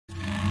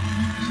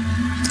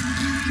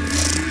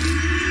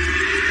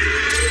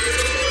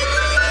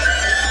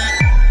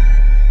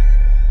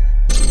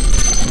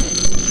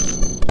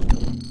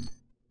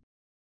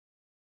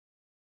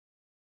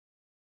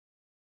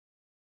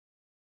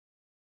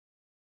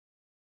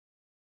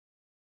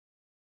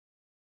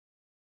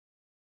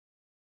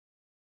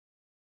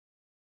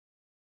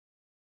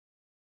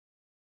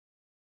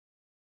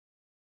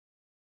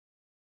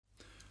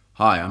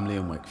Hi, I'm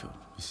Liam Wakefield.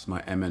 This is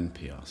my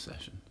MNPR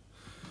session.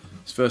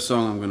 This first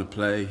song I'm going to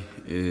play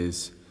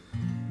is a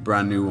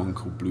brand new one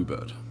called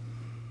Bluebird.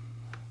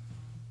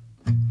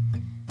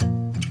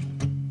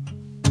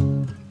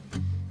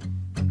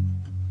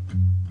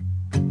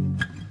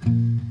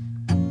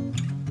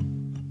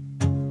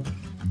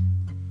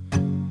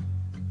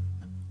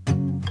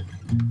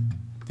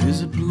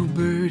 There's a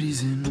bluebird,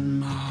 he's in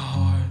my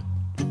heart.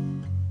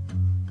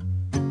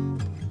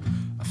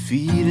 I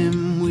feed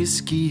him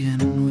whiskey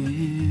and with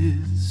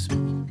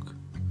smoke,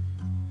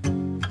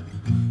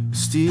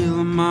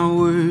 steal my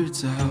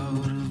words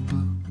out of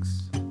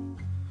books,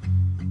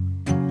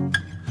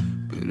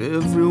 but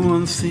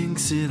everyone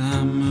thinks that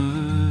I'm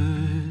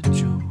a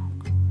joke.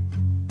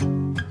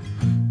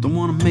 Don't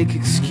wanna make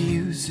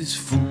excuses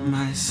for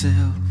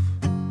myself,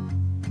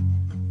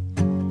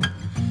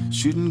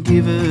 shouldn't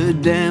give a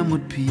damn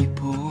what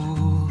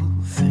people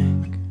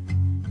think,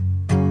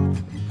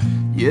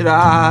 yet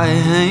I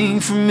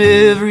hang from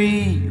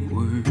every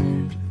word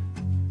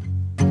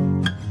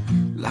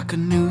like a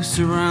noose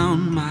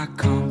around my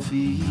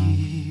confidence.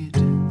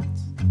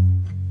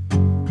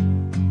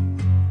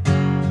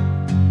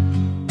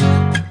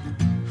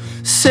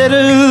 Set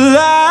a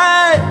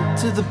light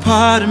to the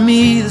part of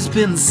me that's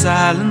been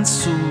silent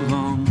so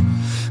long,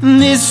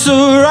 and it's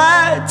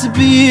alright to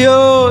be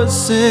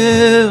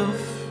yourself.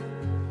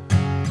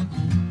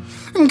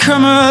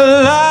 Come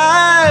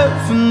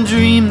alive and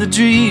dream the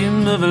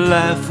dream of a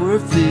life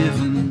worth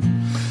living,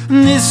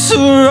 and it's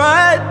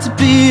alright to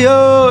be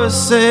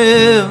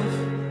yourself,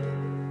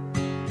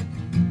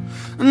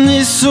 and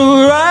it's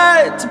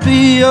alright to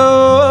be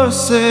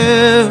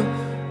yourself.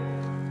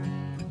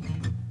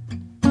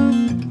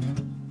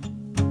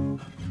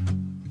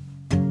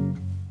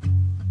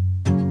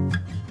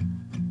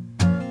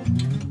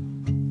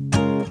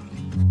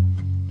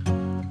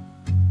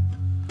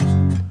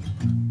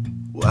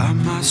 Why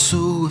am I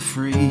so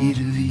afraid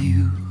of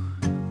you,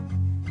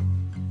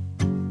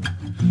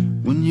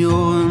 when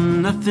you're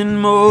nothing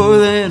more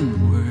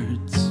than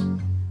words?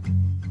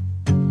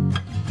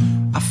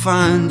 I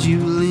find you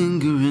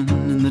lingering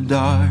in the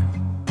dark.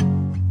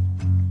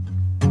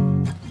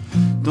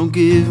 Don't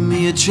give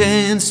me a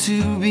chance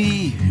to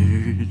be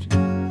heard.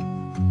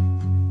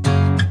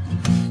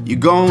 You're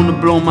gonna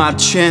blow my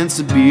chance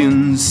of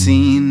being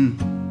seen,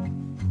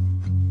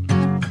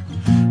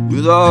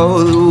 with all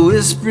the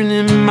whispering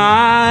in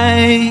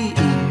my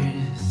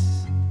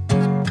ears.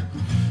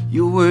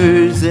 Your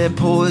words, they're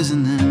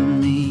poisoning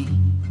me.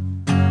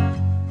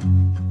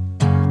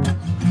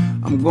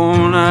 I'm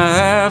gonna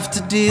have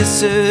to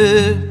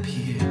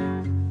disappear.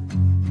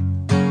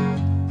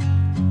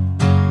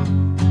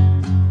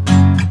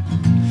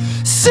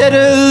 Set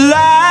a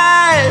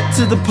light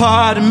to the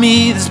part of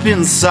me that's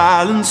been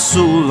silent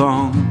so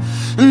long,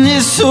 and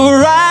it's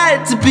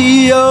alright to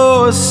be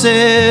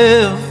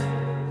yourself.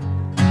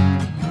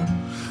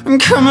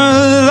 Come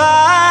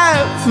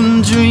alive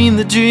and dream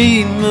the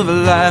dream of a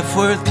life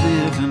worth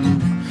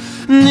living,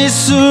 and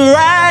it's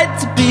alright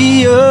to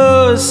be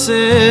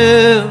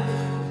yourself,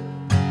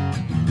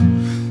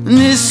 and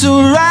it's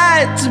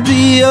alright to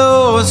be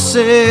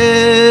yourself.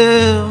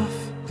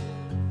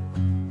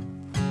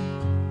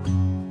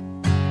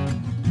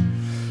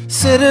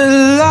 Set a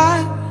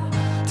light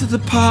to the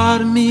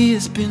part of me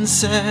that's been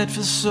sad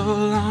for so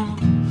long,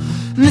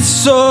 and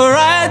it's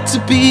alright to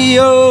be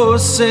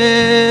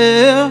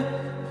yourself.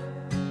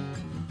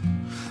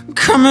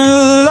 Come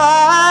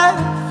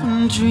alive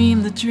and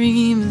dream the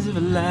dreams of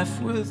a life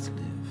worth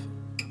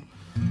living,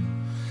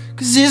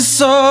 'cause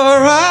it's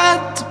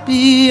alright to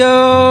be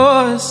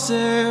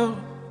yourself.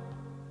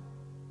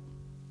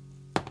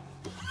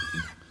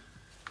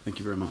 Thank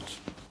you very much.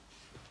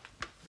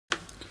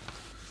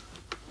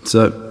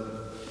 So,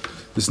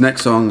 this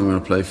next song I'm going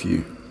to play for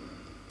you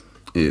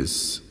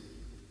is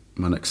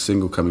my next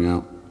single coming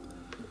out.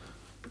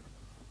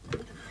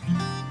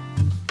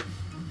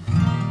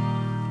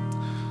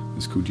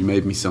 It's called You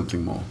Made Me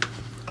Something More.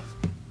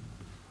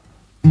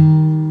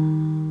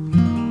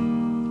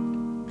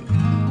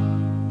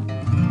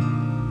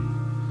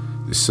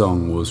 This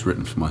song was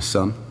written for my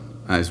son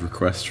at his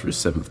request for his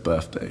 7th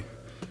birthday.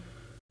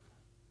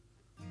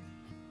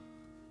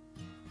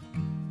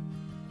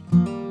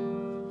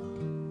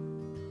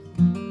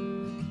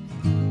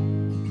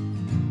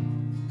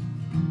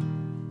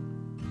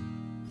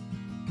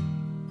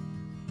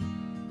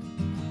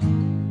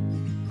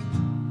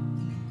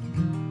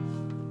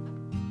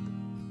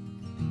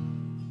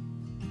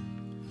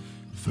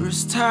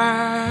 First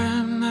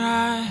time that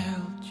I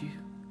held you,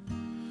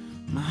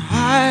 my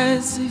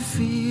eyes they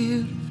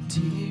filled with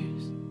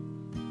tears,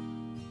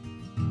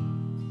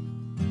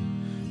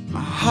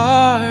 my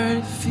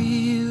heart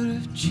filled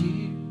with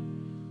cheer.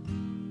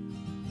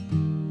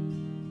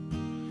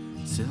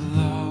 Still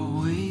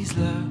always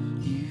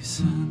loved you,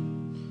 son.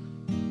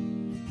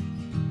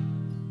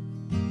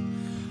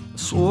 I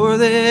swore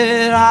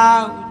that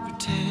I would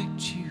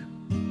protect you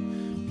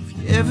if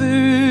you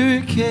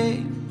ever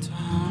came to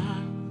harm.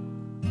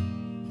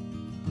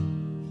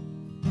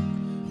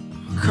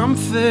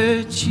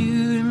 Comfort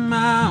you in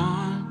my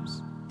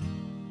arms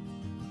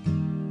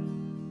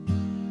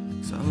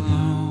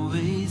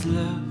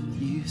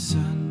your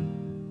son.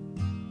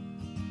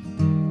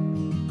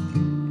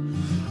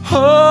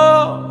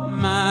 Oh,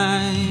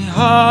 my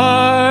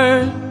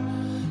heart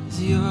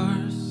is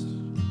yours.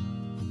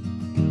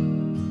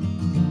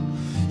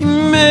 You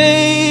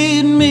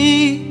made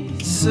me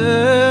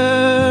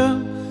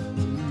something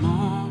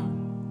more.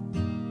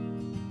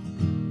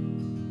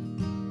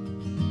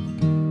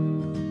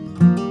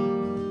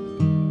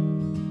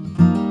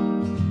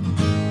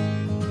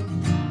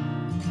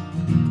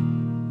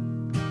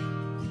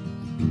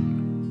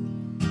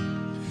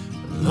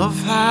 I love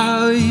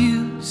how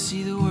you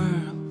see the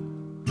world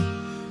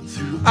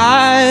through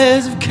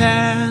eyes of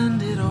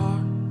candid ore.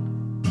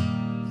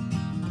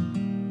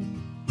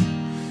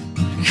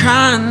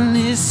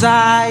 Kindness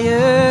I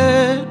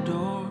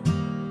adore.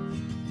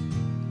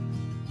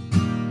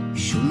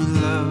 Show me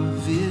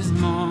love is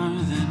more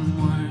than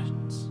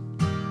words.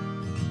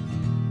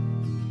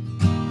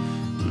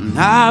 When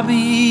I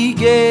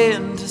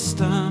began to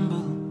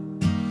stumble,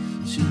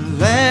 she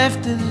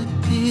laughed and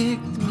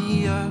picked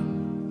me up.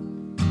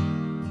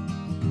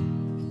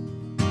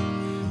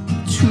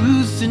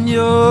 Truth in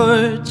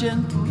your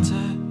gentle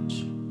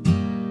touch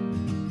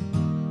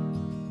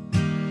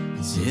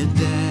said,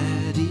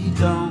 Daddy,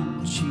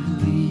 don't you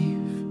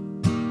leave.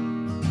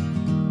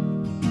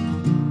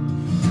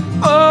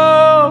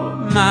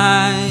 Oh,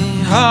 my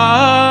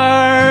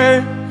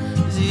heart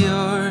is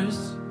yours.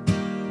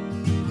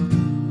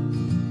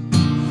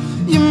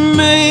 You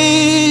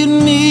made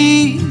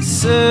me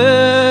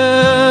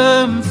something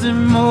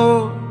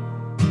more.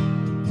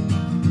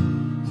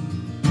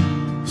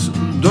 So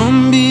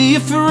don't be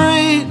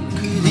afraid,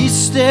 look at each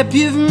step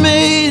you've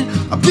made.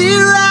 I'll be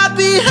right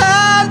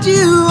behind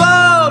you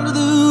all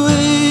the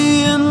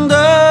way. And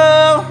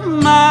oh,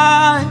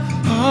 my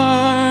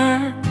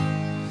heart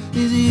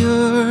is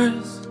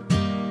yours.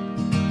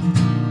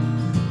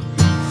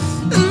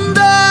 And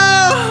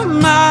oh,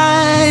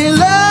 my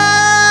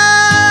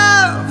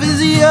love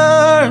is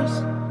yours.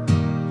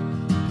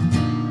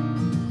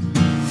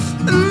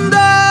 And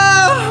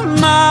oh,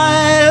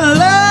 my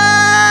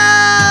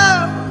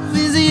love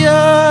is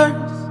yours.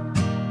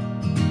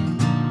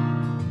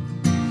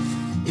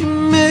 You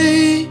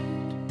made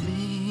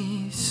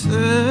me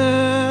something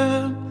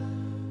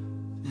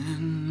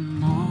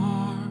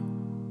more.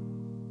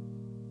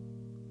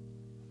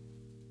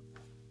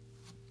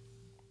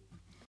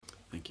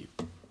 Thank you.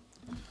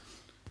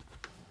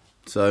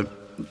 So,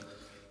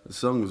 the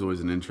song was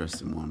always an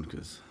interesting one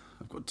because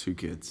I've got two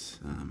kids.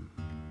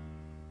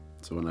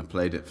 So when I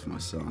played it for my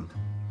son,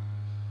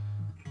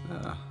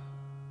 I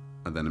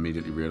then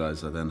immediately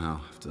realised I then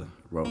have to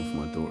roll for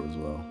my daughter as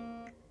well,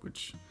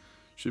 which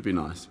should be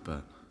nice,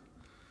 but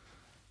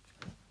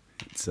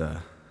it's,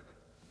 yeah,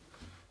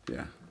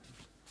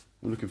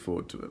 I'm looking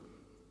forward to it.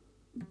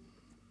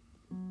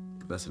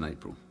 That's in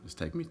April. It's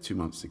taken me 2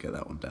 months to get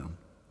that one down.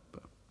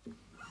 But.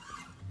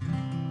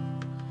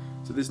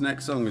 So this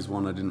next song is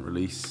one I didn't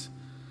release.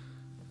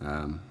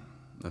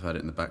 I've had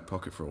it in the back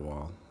pocket for a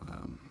while,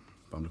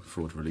 but I'm looking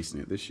forward to releasing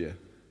it this year.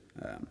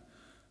 And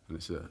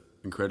it's an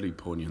incredibly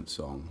poignant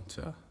song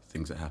to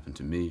things that happened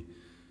to me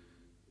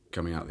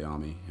coming out of the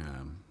army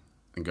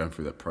and going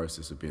through that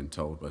process of being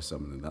told by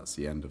someone that that's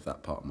the end of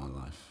that part of my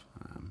life.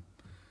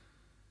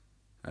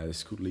 This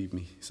is called Leave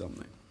Me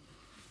Something.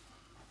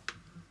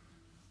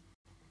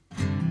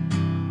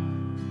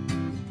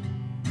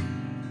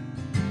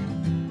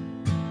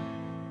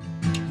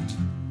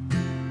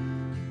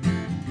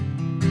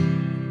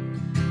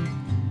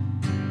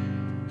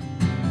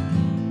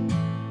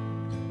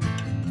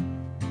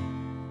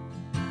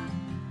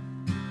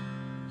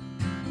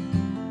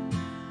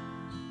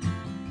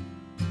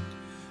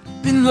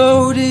 Been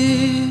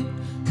loaded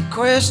with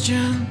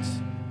questions,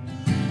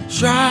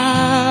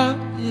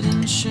 shrouded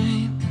in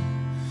shame.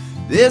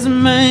 There's a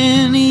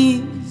man,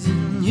 he's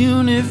in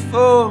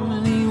uniform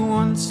and he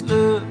once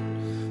looked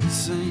the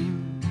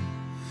same.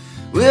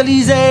 Well,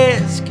 he's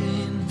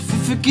asking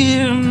for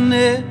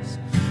forgiveness.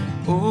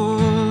 All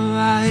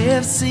I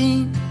have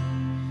seen,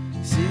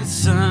 he said,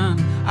 son,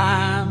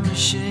 I'm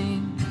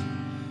ashamed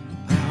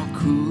how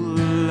cruel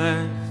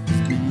life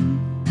has been.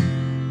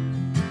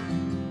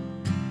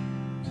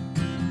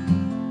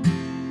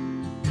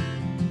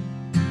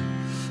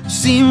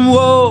 Seen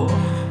war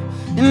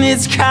in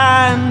its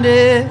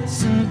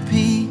kindness and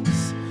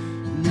peace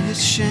and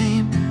its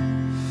shame,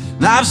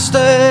 and I've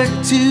stuck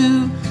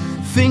two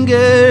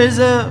fingers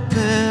up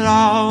at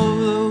all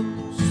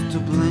those to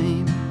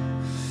blame,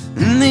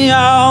 and they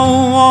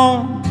all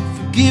want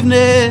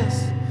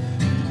forgiveness,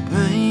 the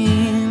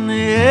pain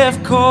they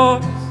have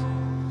caused,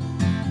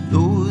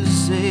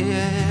 those they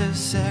have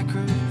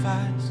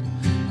sacrificed,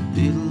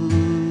 little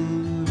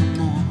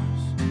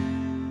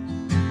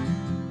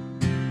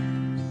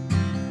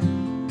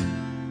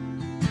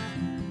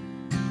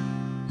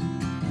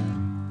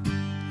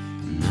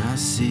I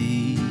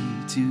say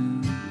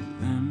to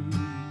them,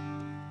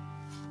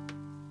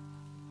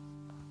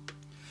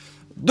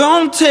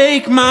 don't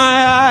take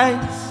my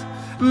eyes,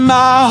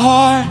 my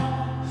heart,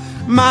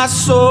 my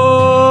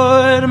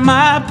sword,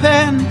 my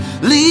pen.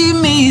 Leave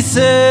me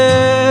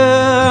something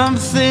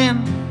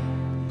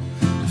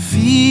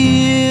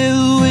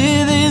feel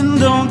within.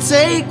 Don't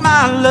take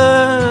my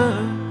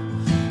love,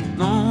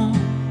 no,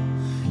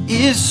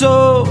 it's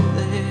all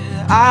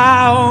that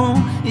I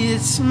own.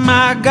 It's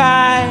my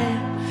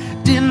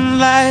guiding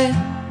light,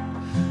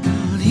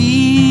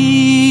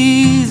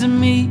 leads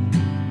me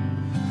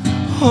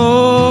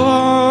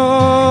home,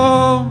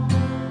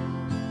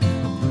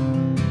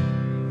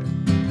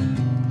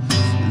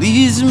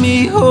 leads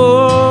me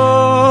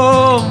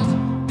home.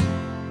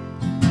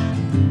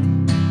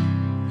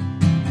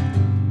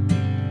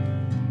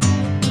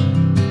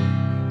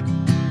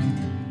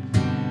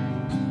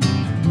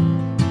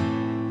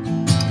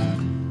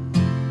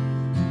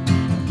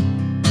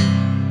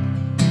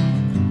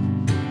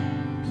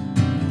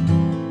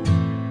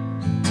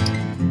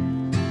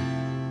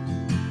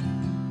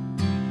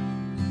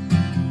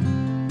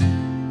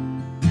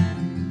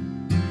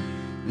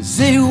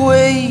 They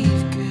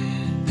wave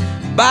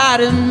goodbye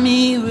to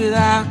me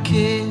without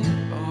care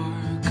or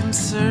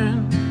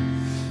concern,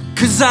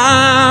 'cause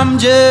I'm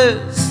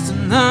just a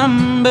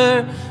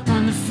number,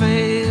 one to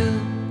fail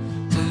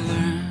to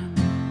learn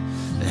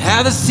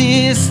how the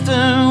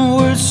system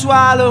would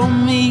swallow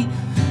me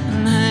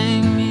and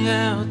hang me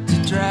out to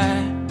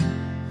dry.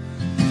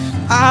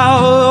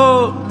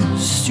 Out on the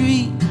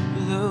street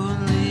with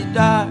only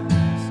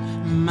darkness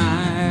in my eyes.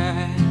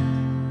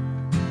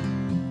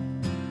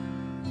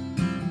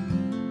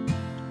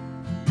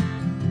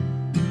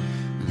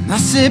 I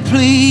said,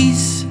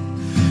 please,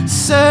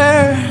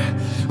 sir,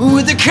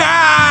 with the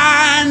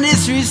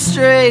kindness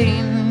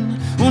restrained,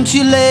 won't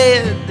you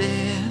let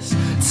this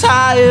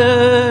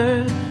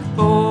tired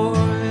boy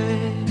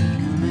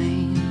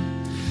remain?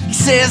 He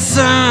said,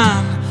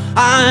 son,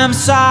 I am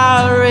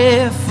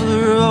sorry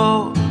for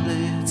all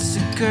that's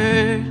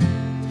occurred,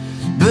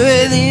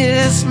 but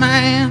this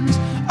man's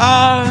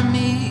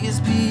army is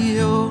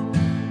beyond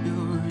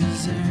your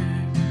reserve.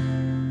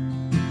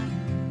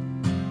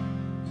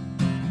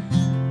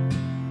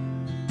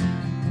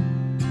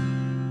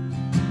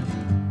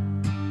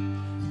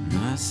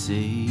 I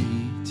say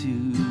to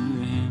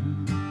him,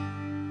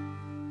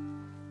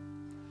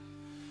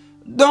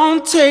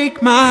 don't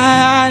take my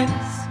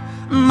eyes,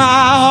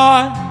 my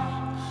heart,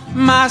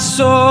 my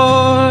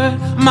sword,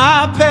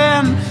 my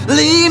pen,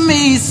 leave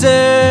me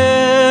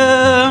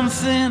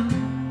something.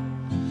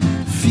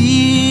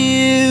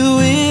 Feel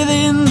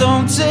within,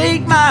 don't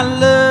take my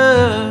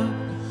love,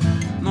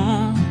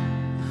 no,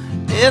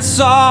 it's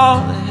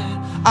all that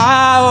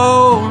I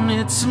own.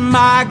 It's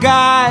my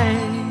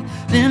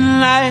guiding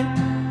light,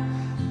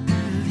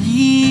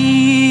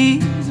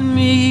 leads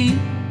me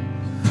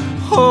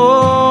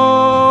home.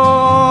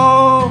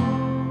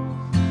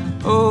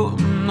 Oh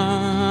no,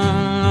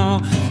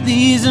 no,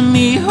 leads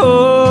me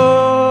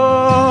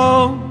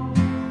home.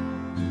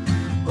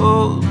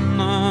 Oh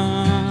no.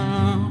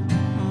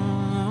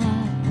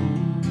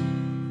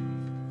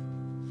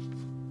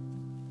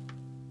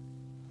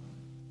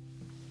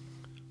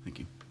 Thank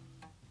you.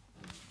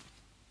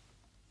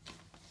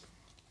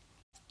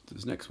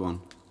 This next one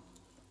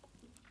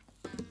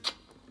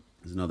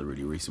is another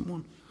really recent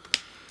one.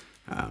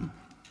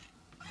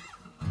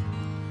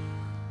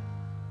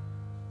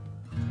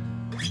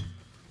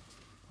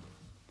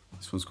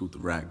 This one's called The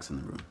Rags in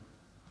the Room.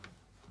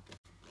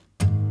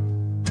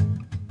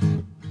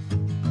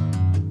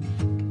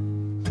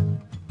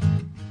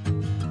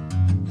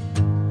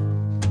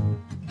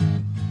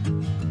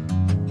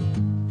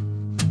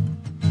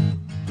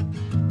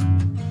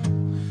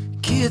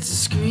 Kids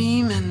are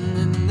screaming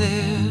and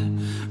they're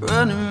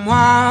running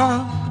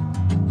wild,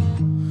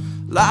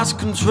 lost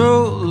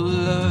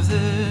control of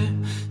their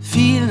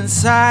feet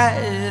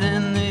inside,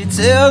 and they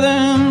tell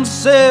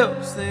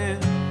themselves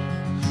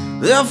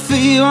their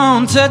feet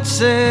won't touch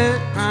the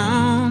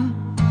ground.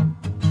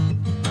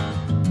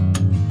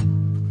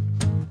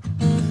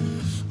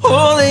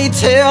 Oh, they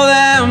tell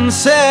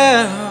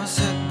themselves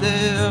that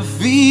their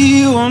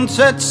feet won't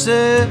touch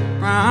the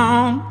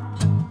ground.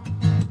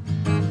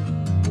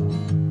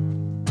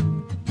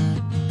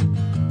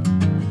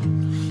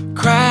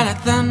 Cry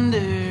like thunder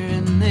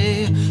and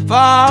they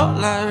fall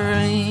like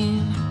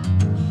rain.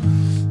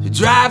 You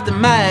drive the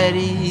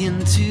mighty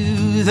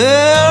into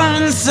the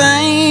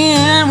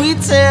insane. We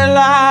tell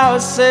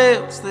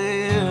ourselves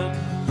that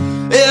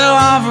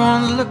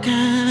everyone's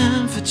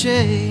looking for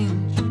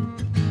change.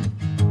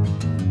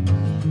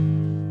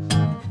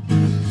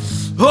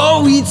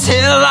 Oh, we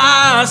tell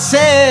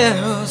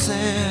ourselves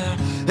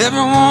that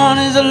everyone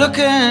is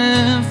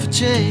looking for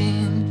change.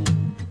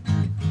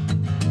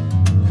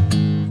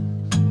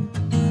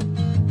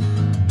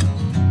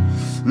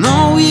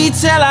 No, we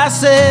tell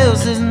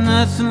ourselves there's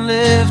nothing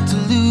left to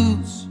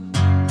lose,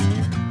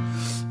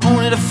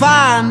 only to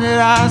find that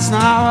that's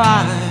not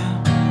right.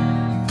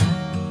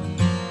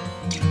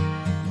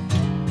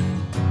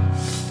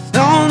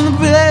 Don't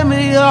blame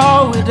it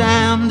all, we're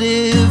damned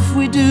if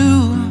we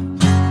do.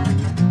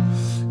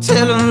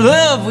 Telling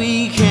love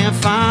we can't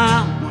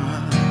find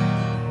one.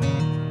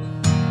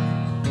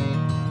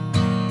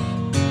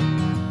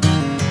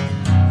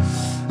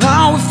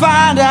 Now we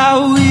find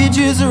out we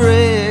just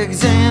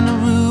rags and a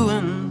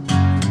ruin.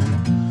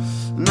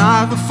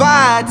 I will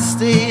fight to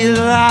stay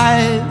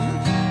alive.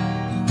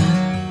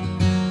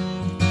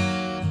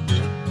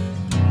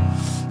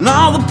 And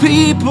all the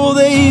people,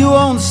 they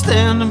won't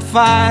stand and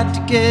fight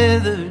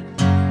together,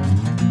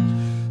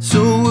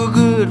 so we're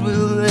good, we're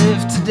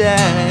left to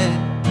die.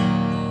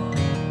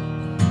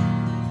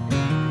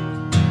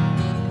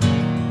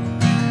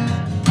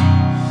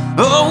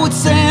 Oh, we'd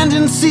stand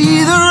and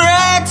see the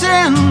wrecked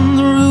and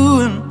the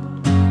ruin,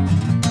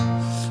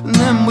 and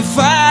then we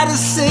fight to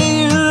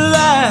stay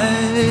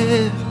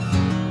alive.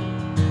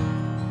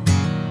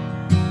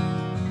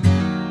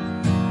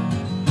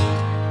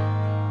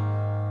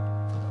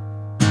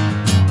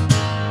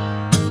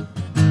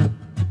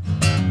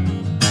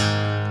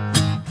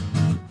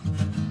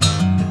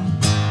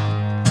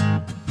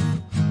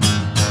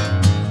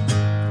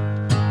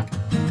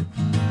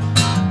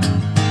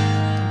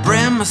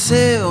 Brand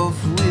myself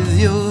with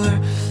your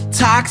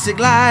toxic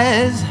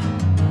lies.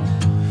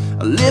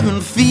 I live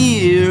in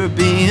fear of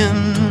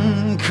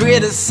being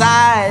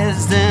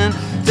criticized, and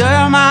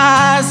damn,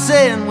 I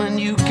said when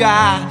you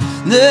got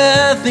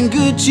nothing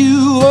good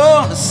you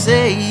wanna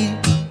say.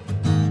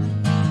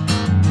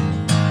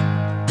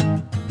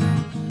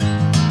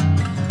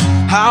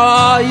 How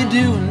are you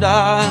doing,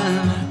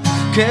 darling?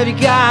 Have you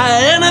got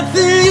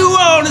anything you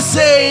wanna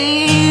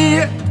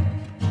say?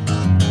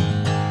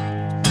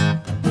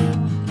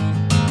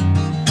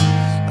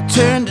 I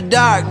turn to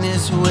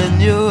darkness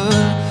when your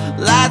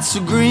lights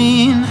are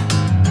green.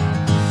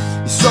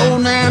 You're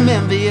so damn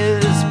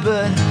envious,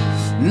 but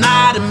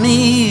not of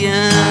me.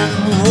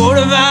 And what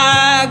have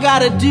I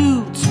gotta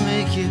do to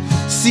make you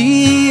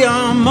see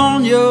I'm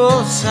on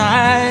your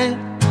side?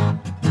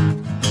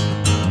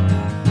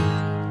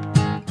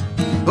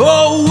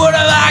 Oh, what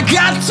have I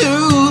got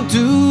to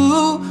do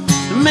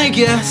to make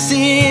you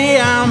see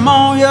I'm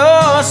on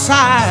your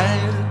side?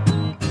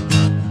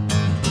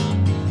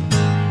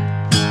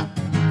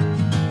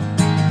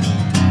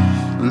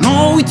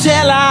 No, we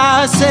tell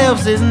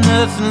ourselves there's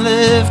nothing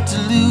left to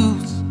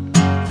lose,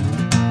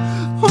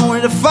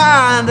 only to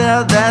find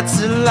out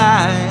that's a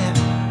lie.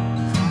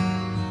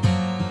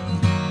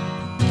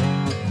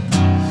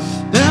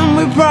 And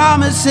we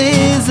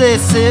promises they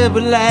said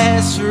would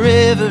last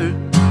forever,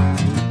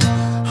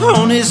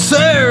 only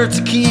serve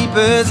to keep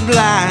us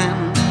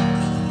blind.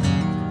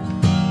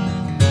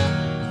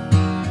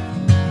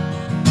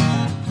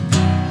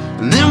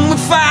 And then we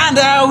find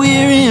out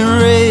we're in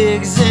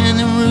rags and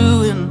in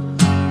ruin,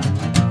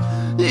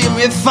 and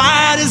we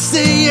fight to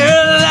stay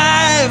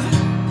alive.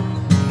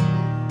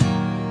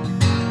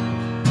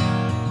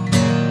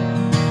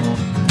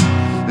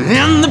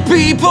 And the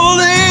people,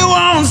 they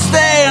won't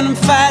stand and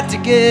fight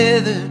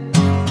together,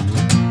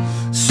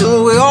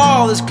 so we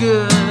all as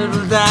good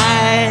will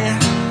die.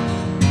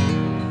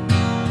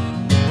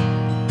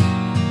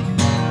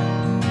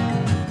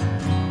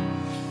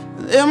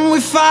 And we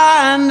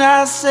find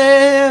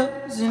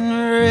ourselves in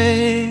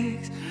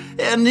rags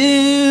and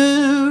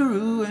in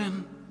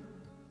ruin,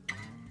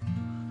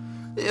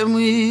 and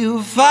we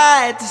will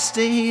fight to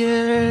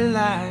stay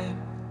alive.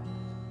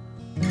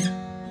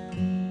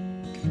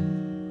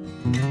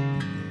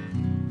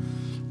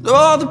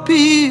 All the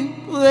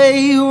people,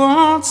 they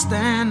won't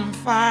stand and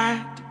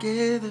fight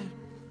together,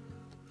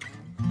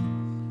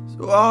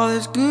 so all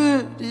that's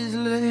good is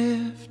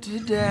left to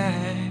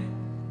die.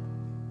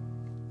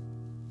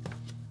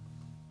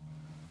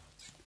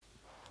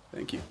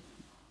 Thank you.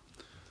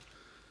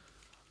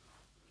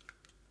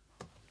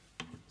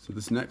 So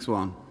this next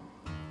one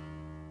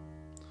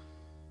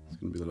is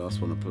going to be the last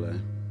one I play,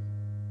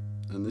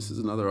 and this is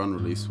another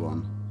unreleased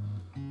one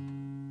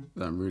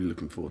that I'm really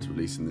looking forward to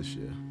releasing this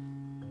year.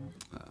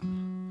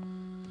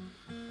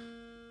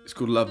 It's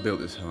called Love Built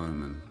This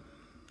Home, and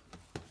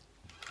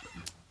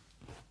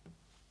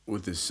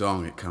with this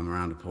song it came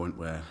around a point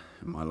where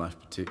in my life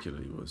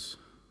particularly was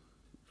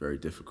very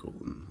difficult,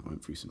 and I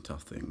went through some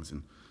tough things,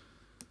 and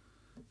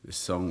this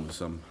song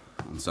was on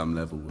some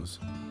level was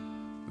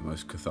the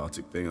most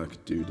cathartic thing I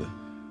could do to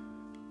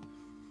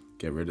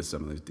get rid of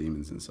some of those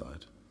demons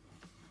inside.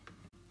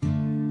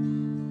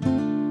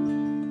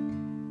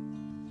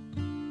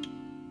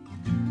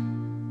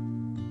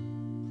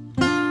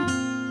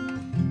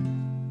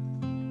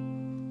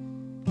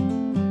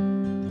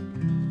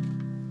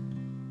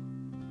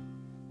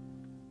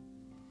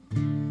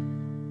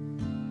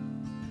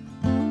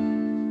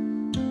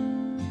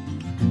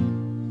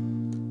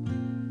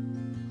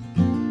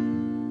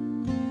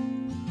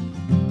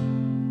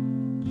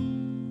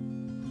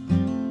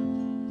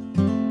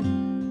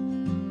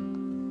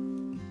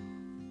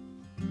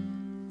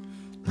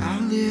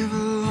 Live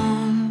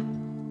alone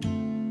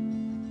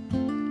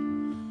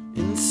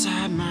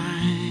inside my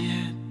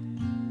head.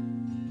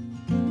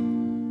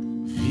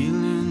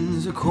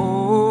 Feelings are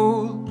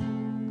cold,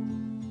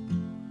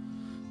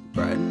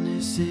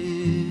 brightness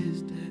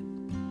is dead.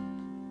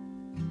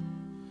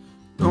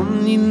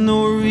 Don't need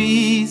no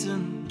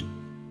reason,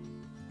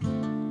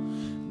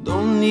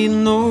 don't need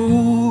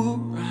no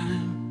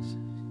rhymes,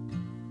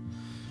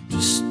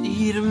 just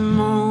need a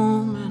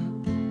moment.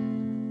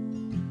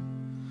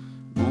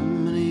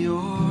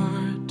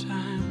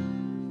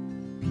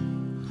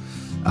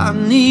 I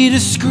need a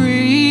scream,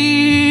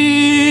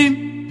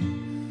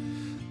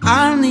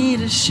 I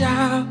need a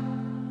shout,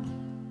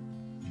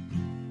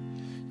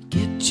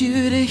 get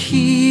you to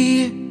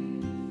hear.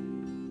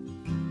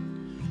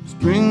 It's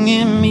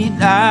bringing me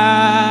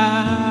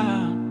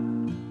down.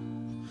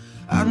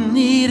 I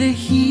need a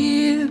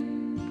heal,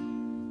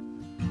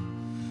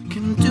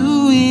 can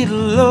do it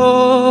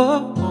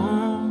alone.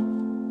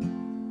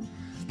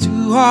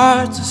 Two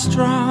hearts are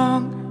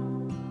strong,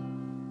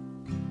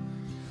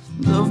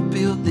 love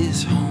built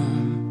this home.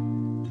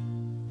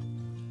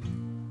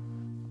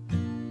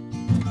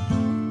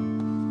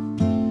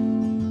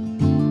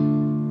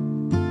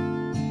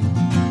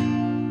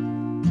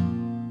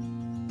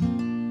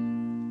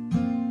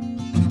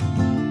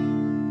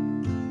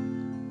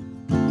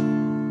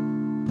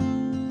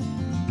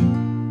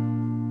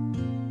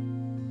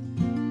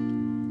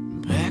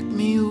 Pack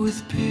me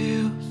with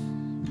pills,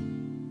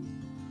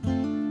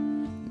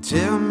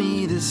 tell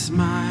me to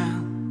smile.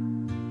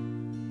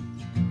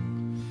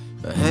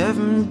 I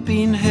haven't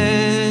been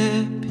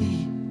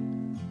happy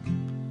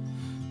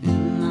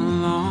in a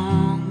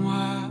long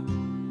while.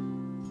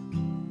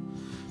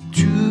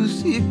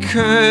 Truth, it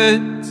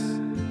cuts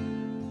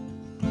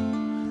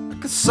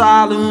like a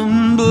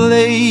silent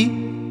blade.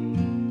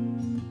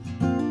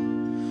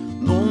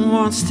 No one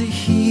wants to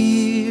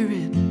hear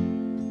it,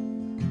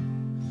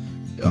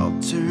 y'all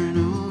turn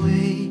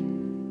away.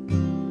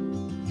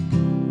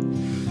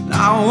 And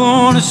I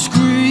wanna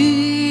scream,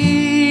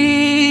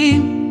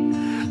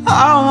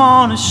 I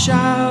wanna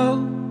shout,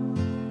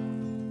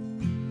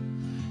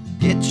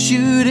 get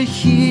you to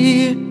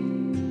hear,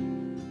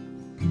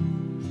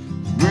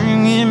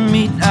 bringing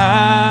me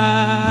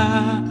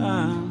down.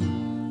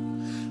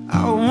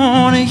 I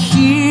wanna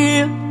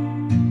hear,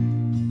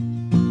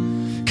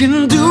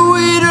 can do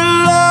it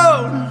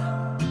alone.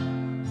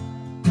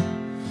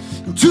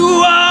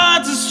 Two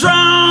hearts are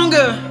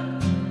stronger,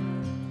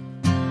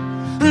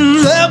 and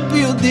they'll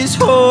build this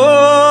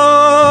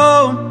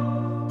home.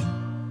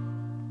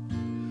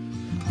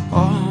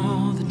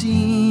 All the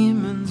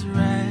demons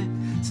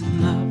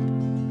rising up,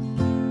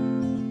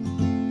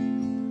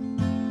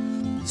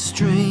 a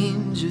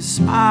stranger's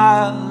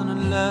smile and a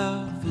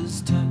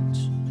lover's touch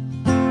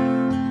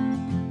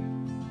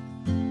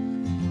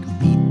can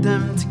beat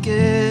them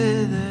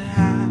together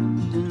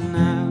hand in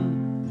hand,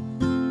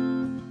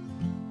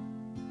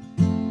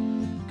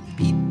 can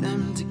beat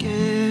them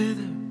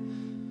together,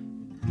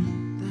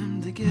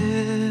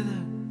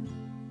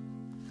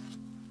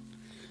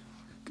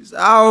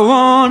 I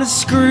wanna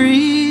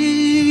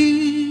scream,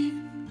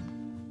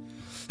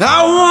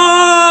 I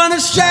wanna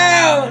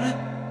shout,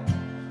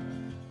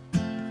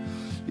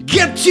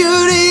 get you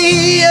to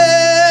hear.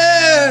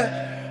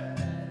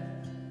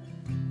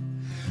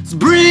 So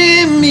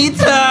bring me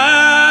down.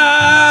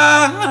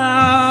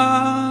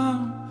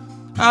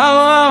 I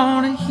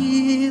wanna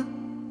heal,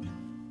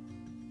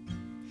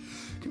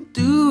 can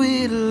do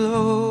it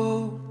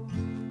alone.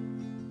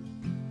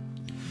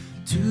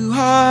 Two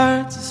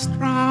hearts are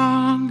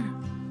stronger,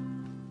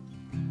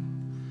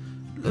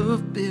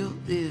 love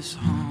built this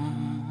home.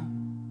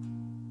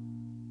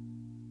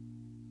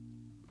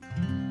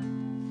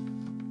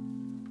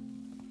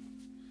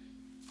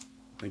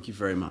 Thank you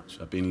very much.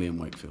 I've been Liam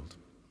Wakefield.